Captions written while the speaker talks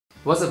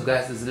What's up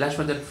guys, this is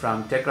Lashmadan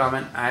from Tech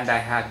Raman and I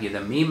have here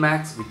the Mi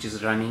Max which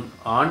is running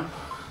on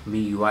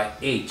MIUI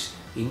 8.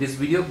 In this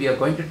video we are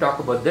going to talk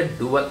about the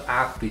dual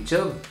app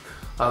feature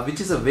which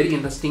is a very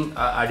interesting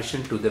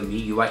addition to the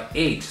MIUI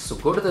 8. So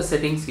go to the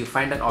settings, you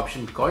find an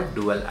option called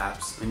dual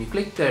apps. When you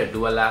click the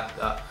dual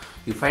app,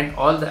 you find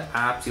all the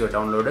apps you have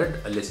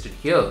downloaded listed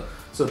here.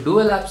 So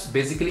dual apps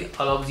basically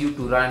allows you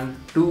to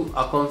run two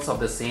accounts of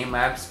the same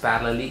apps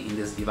parallelly in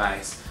this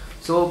device.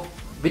 So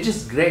which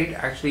is great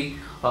actually,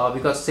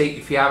 because say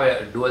if you have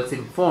a dual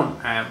SIM phone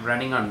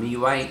running on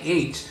MIUI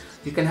 8,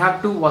 you can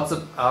have two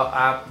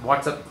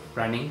WhatsApp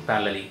running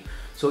parallelly.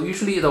 So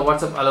usually the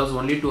WhatsApp allows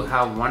only to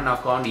have one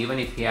account even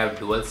if you have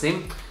dual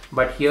SIM,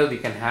 but here we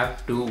can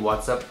have two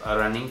WhatsApp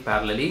running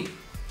parallelly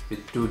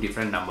with two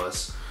different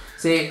numbers.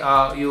 Say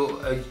you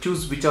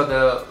choose which are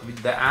the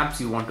apps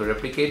you want to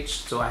replicate.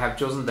 So I have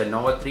chosen the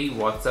Nova 3,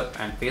 WhatsApp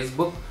and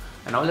Facebook,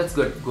 and now let's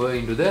go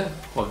into the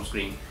home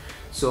screen.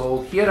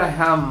 So here I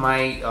have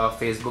my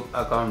Facebook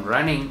account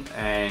running,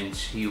 and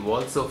you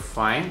also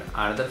find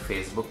another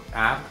Facebook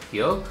app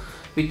here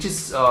which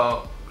is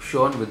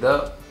shown with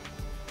the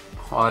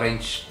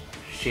orange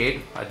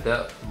shade at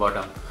the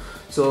bottom.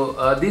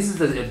 So this is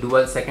the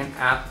dual second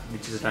app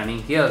which is running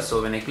here.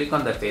 So when I click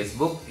on the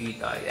Facebook,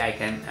 I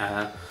can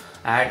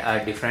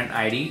add a different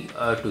ID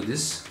to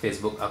this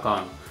Facebook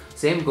account.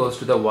 Same goes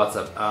to the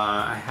WhatsApp.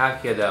 I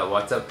have here the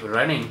WhatsApp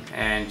running,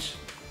 and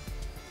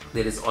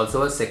there is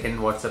also a second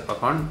WhatsApp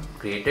account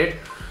created,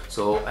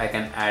 so I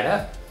can add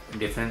a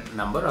different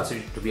number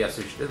to be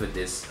associated with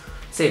this.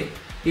 Say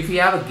if you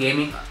have a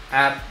gaming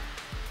app,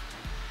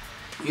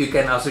 you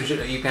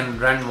can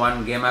run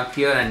one game app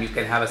here, and you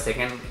can have a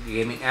second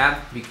gaming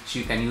app which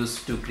you can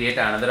use to create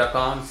another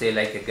account, say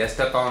like a guest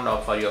account or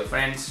for your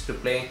friends to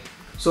play.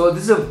 So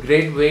this is a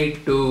great way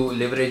to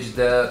leverage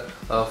the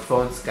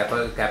phone's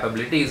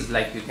capabilities.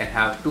 Like you can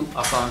have two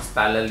accounts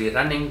parallelly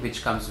running,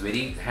 which comes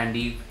very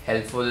handy,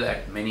 helpful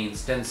at many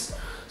instances.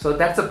 So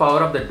that's the power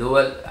of the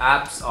dual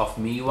apps of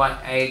MIUI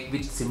 8,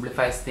 which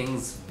simplifies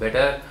things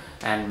better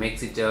and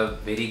makes it a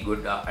very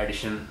good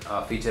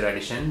feature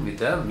addition with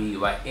the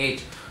MIUI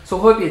 8. So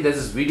hope you enjoyed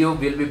this video.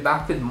 We'll be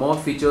back with more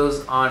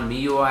features on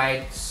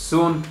MIUI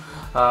soon.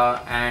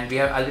 And we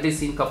have already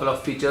seen a couple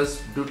of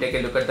features. Do take a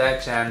look at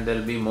that, and there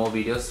will be more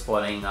videos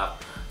following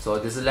up. So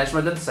this is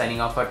Lashmadan signing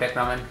off for Tech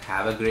Raman.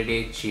 Have a great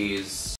day. Cheers.